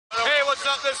what's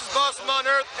up? This is Bossum on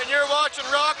Earth, and you're watching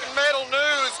Rock and Metal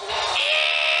News.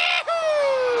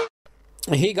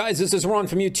 Hey guys, this is Ron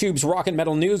from YouTube's Rock and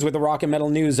Metal News with a Rock and Metal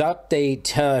News update.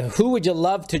 Who would you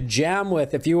love to jam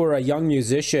with if you were a young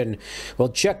musician? Well,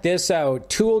 check this out.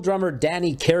 Tool drummer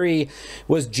Danny Carey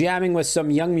was jamming with some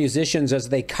young musicians as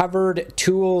they covered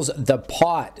Tool's The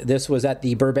Pot. This was at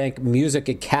the Burbank Music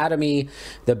Academy.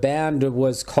 The band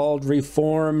was called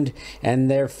Reformed,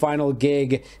 and their final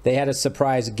gig, they had a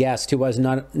surprise guest who was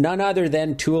none other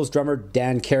than Tool's drummer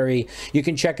Dan Carey. You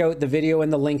can check out the video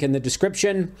and the link in the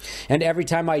description. And Every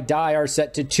Time I Die are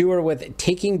set to tour with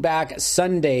Taking Back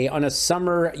Sunday on a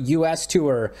summer U.S.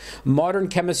 tour. Modern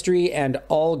Chemistry and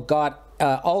All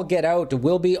Get Out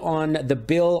will be on the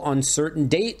bill on certain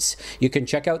dates. You can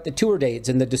check out the tour dates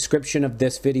in the description of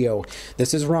this video.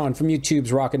 This is Ron from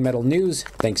YouTube's Rock and Metal News.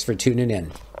 Thanks for tuning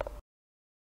in.